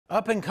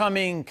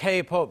Up-and-coming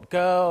K-pop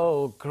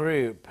girl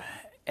group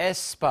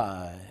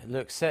Aespa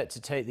looks set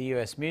to take the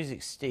US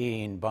music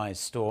scene by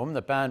storm.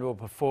 The band will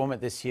perform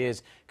at this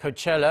year's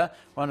Coachella,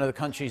 one of the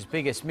country's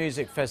biggest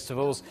music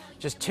festivals,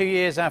 just 2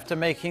 years after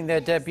making their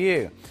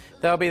debut.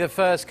 They'll be the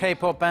first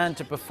K-pop band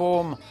to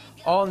perform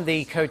on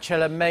the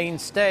Coachella main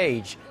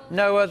stage.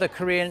 No other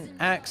Korean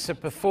acts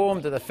have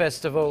performed at the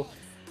festival,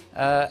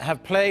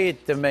 have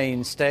played the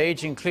main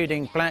stage,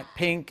 including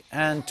Blackpink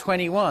and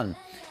 21.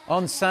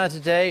 On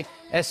Saturday,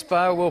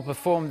 Aespa will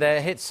perform their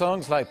hit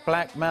songs like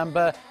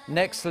Mamba,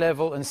 Next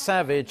Level and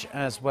Savage,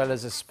 as well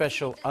as a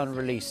special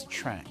unreleased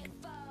track.